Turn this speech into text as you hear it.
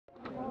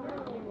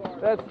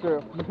That's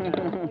true.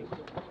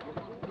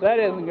 That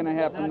isn't going to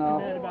happen, Not too though.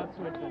 bad about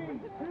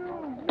switching.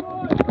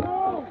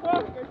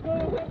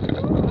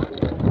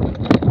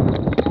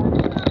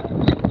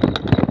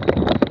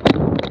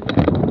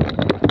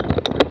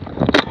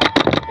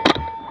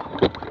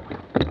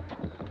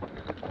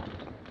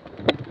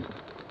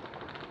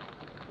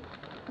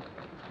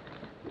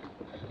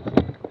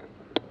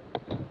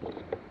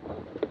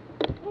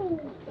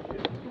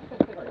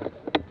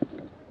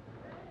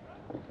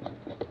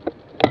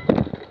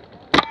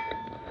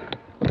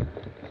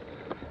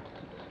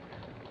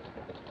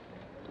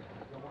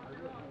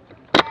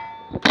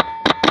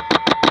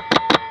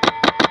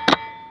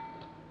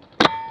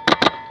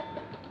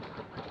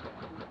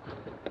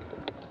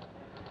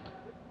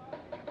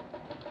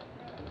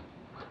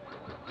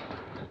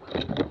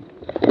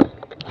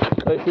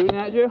 They shooting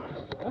at you?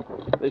 Huh?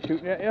 They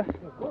shooting at you?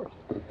 Of course.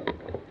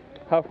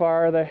 How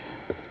far are they?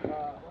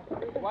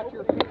 Watch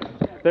your feet.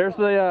 There's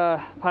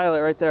the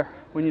pilot right there.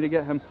 We need to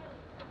get him.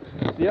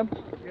 See him?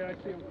 Yeah, I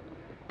see him.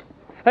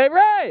 Hey,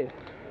 Ray!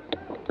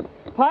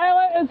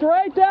 Pilot is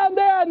right down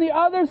there on the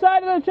other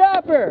side of the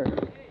chopper.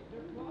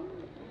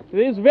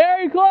 He's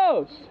very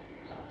close.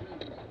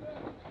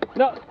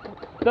 No,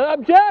 the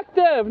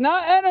objective,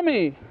 not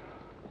enemy.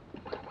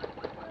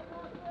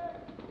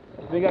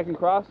 Think I can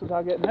cross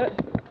without getting hit?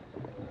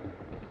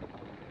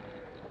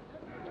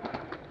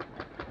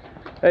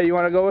 Hey, you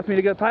want to go with me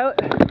to get pilot?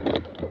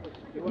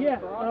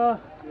 Yeah.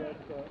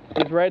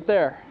 He's right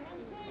there.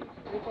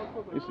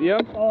 You see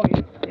him? Oh,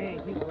 yeah. Dang,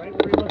 he's right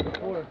where he was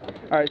before.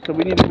 All right, so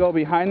we need to go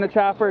behind the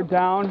chopper,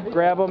 down,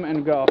 grab him,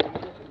 and go.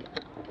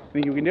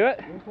 Think you can do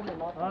it?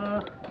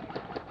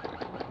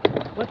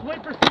 Let's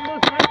wait for some of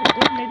those guys to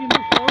clear, maybe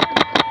move forward.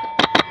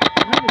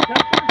 Behind the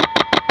chopper.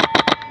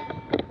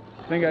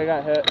 I think I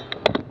got hit.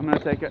 I'm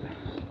gonna take it.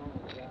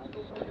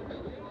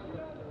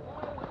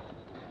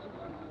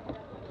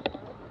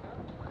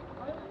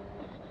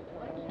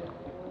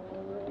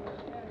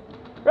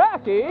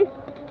 Rocky!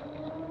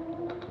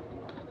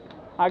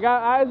 I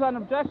got eyes on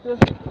objective.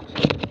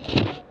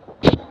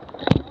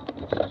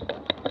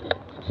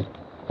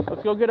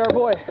 Let's go get our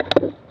boy.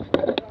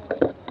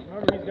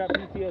 Remember, he's got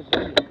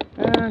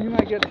PTSD. He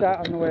might get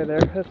shot on the way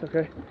there. That's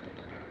okay.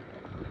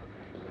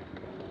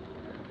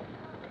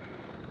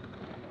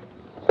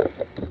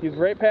 He's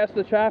right past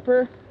the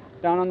chopper,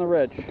 down on the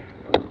ridge.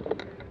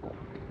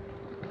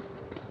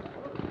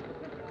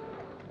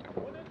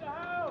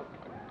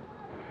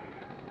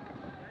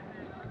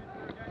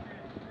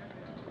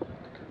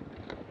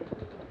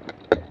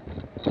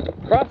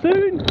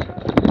 Crossing!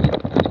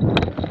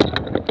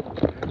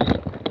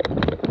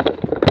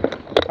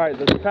 Alright,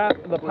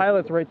 the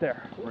pilot's right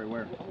there. Right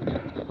where?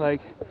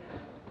 Like,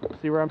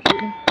 see where I'm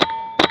shooting?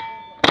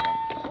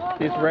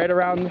 He's right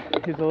around,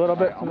 he's a little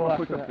bit to the left.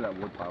 Push up to that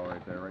wood pile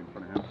right there, right in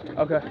front of him.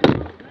 Okay.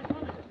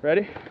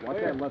 Ready?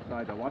 Watch that left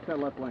side though, watch that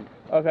left lane.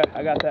 Okay,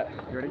 I got that.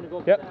 You ready?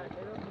 Yep.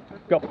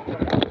 Go.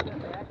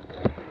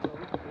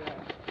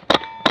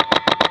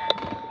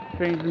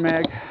 Change the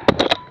mag.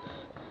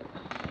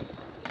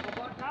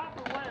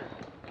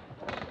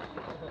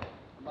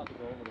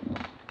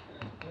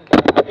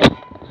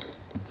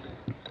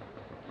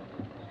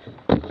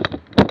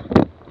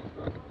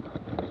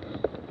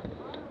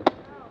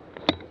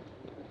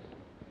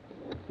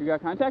 You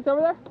got contact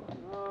over there?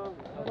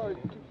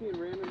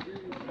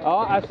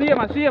 Oh, I see him,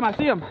 I see him, I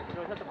see him.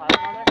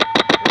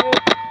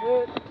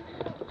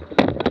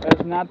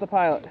 That's not the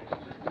pilot.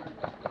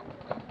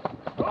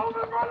 Moving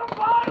for the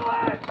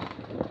pilot!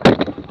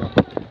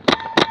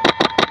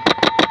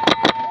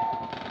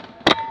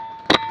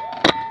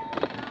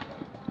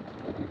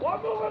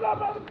 One moving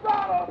up on the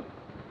throttle!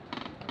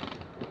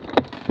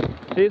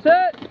 He's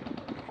hit!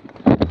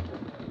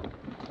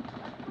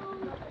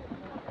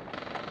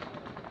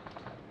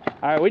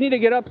 Alright, we need to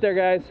get up there,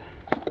 guys.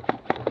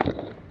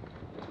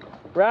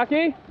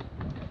 Rocky?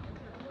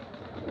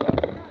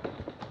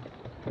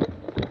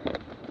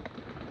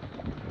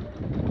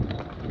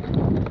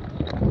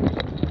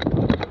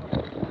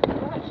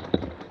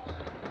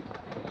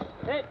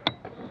 Hey,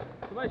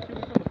 somebody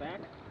shooting from the back?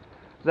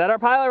 Is that our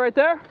pilot right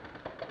there?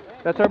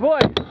 That's our boy.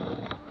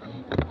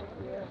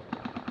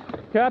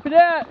 Copy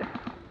that.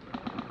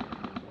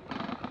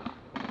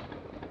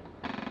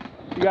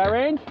 You got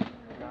range?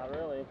 Not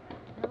really.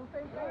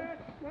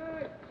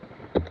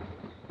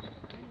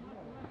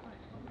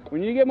 We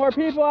need to get more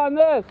people on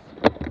this.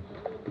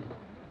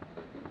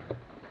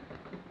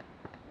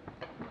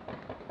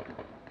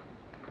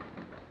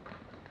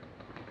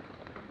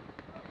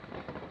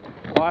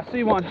 Oh, I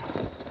see one.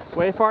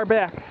 Way far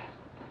back.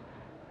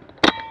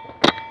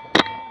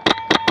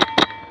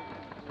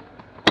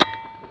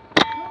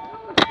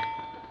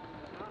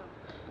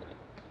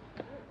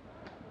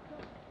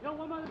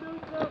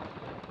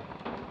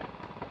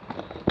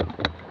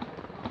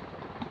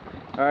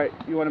 All right,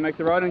 you want to make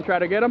the run and try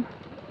to get him?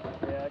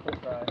 Yeah, I can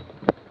try.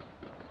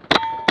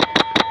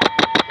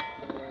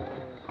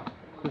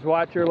 Just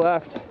watch your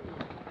left.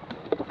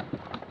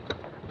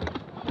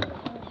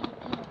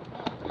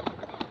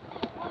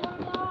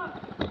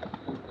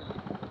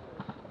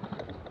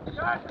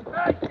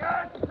 Hey,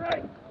 guys,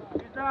 hey.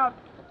 He's out.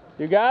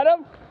 You got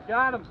him?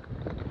 Got him.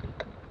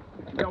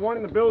 Got one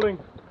in the building.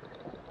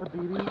 The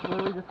BB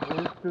literally just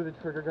whizzed through the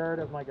trigger guard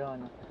of my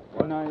gun.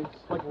 Nice.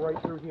 Like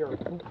right through here.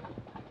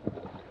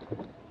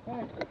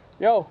 Hey,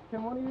 Yo,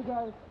 can one of you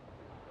guys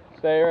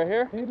stay right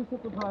here.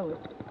 babysit the pilot?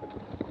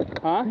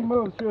 Huh? If he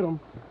moves, shoot him.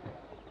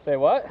 Say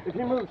what? If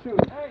he moves, shoot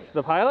him.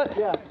 The pilot?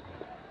 Yeah.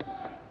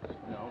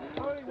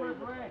 Where's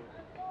Ray?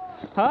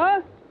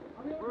 Huh?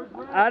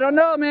 I don't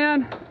know,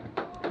 man.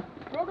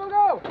 Go, go,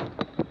 go!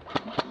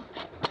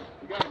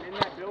 You got him in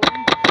that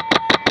building?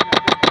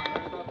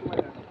 Right about the way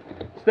there.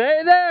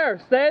 Stay there.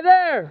 Stay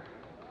there.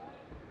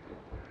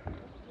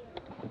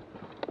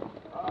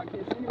 I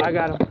can't see you. I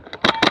got him.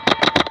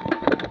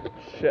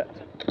 Shit.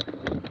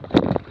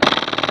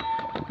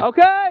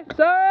 Okay,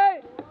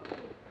 sorry.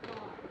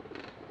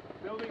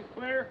 Building's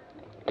clear.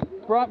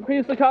 Front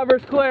piece of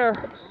cover's clear.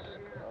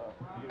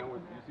 You know where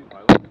you see the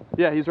pilot?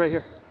 Yeah, he's right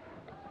here.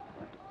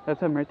 That's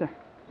him right there.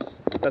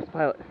 That's the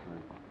pilot.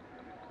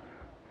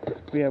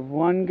 We have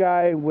one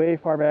guy way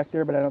far back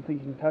there, but I don't think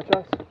he can touch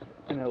us.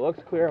 And it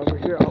looks clear over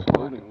here. Oh,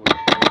 Building looks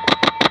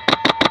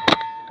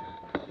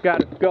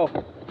got it. Go.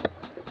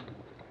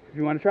 If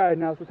you want to try it,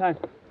 now's the time.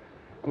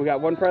 We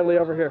got one friendly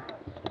over here.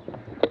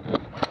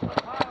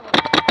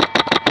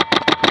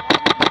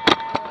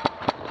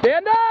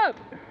 Stand up!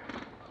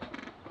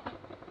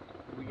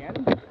 we get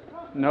him?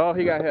 No,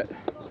 he got hit.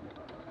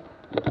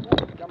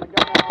 Got my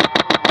gun out.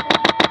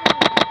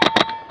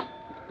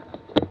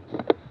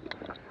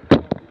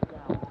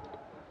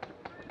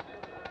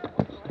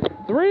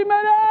 3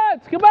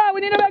 minutes! Come on,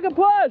 we need to make a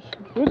push!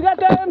 Who's got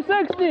that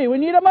M60? We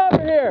need him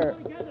over here.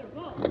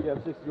 Yeah,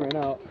 I'm 60 right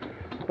now.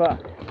 Fuck.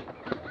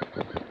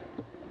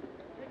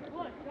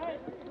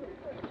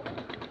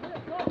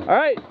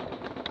 Alright.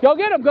 Go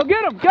get him, go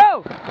get him,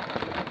 go!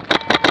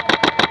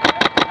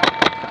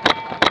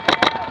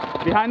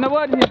 Behind the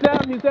wood, he's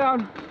down, he's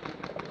down.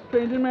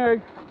 Changing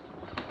Mary.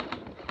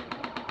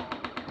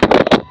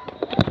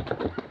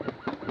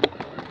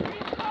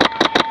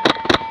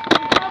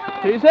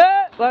 He's hit,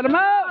 let him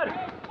out!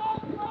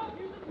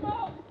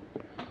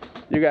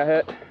 You got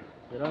hit.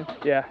 Did I?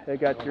 Yeah,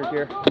 it got your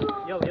gear.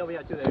 Yeah, we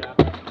got two there now.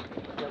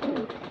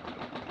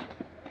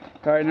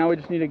 Alright, now we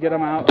just need to get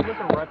him out. I'm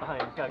looking right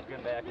behind him. He's got a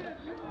good back.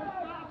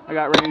 I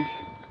got range.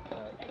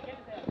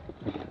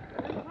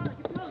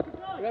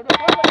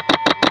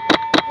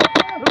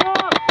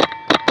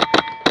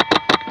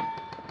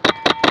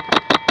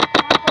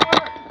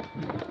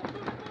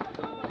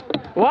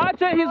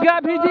 Watch it, he's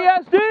got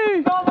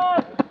PTSD!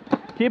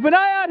 Keep an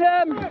eye on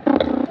him!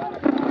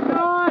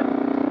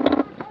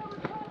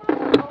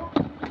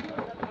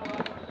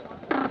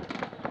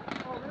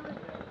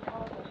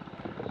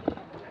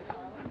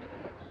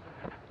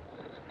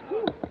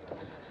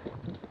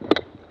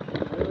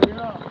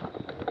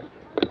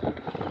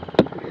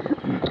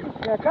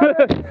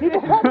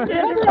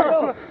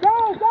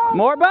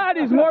 More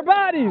bodies, more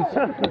bodies!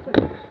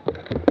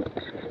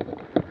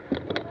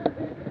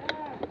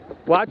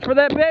 Watch for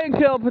that bang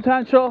kill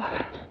potential.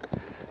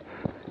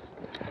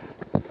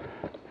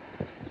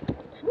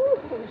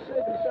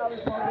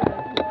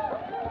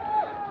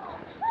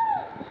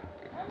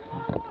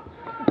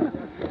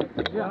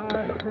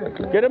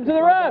 Get him to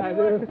the ref!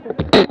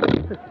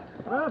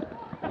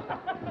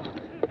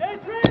 Hey,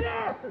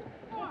 trainer!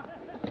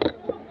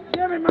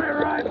 Give me my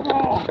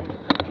rifle!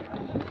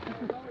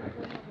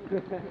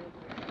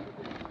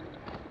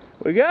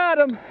 We got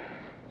him.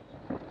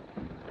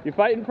 You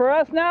fighting for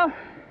us now?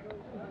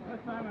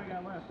 What time I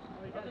got left?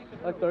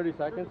 Like 30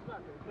 seconds.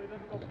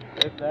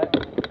 If that.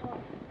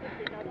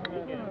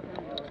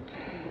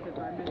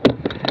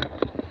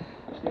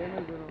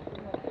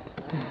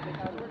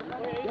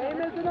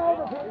 Game isn't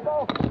over,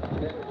 people!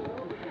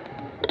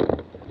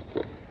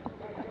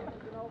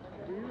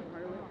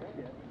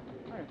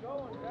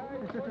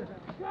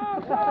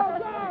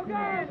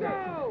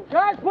 Go!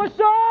 Guys, push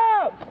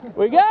up!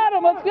 We got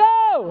him, let's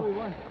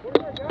go!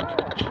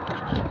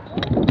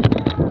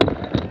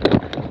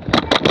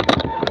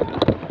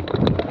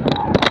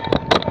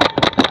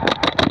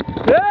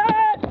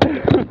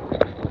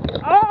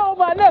 Oh,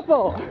 my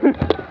nipple!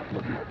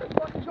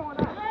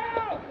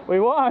 We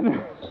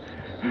won!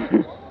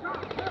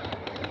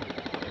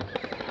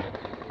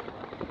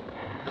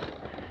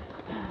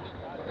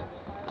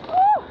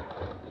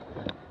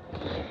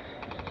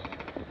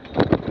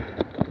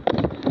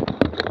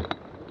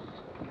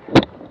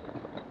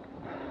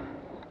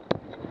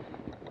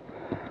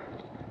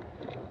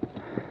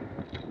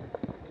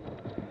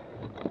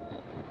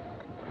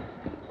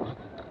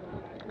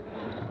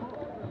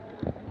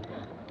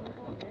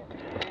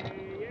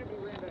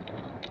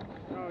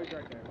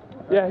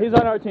 Yeah, he's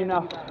on our team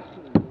now.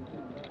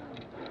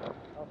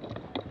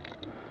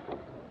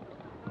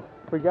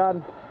 We got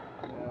him.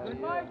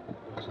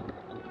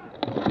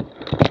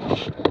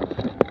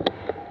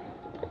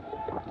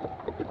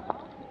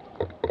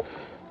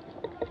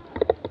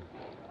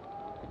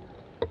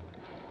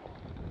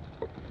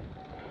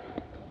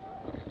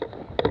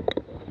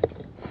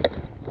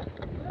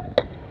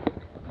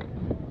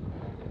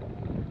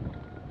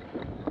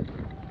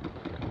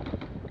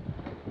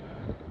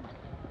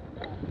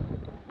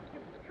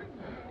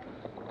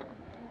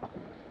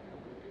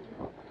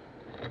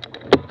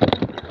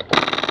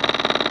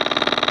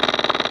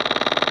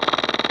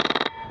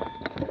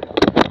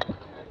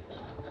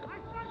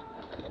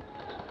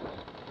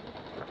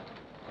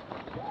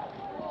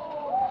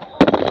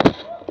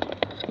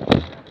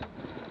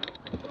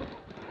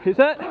 He's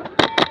hit.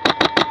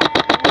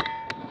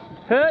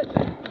 Hit.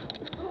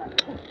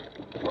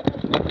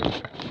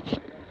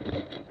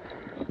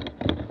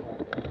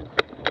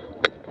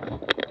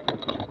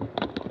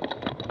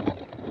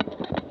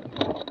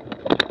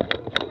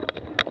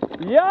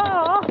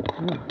 Yeah.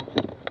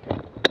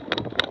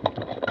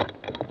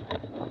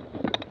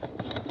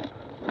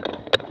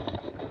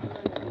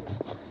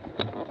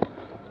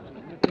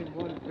 This is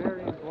one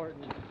very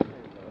important.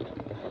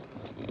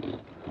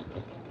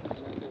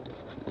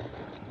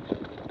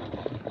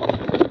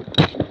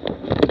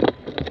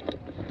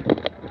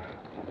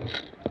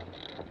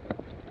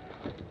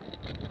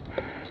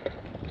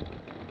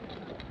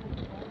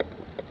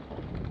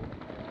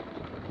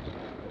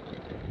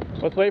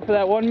 Let's wait for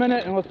that 1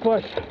 minute and let's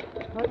push.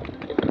 Watch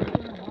the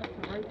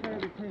right side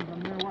of the table. I'm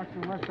going to watch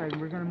the left side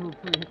and we're going to move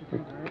till we hit the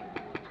table,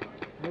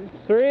 right?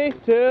 3,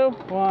 2,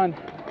 1.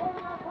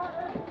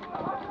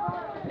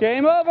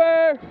 Game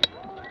over!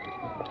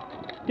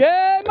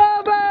 Game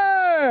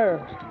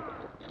over!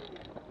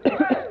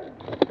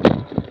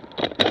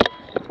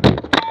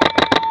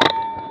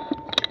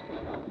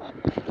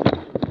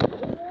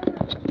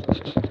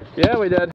 Yeah, we did.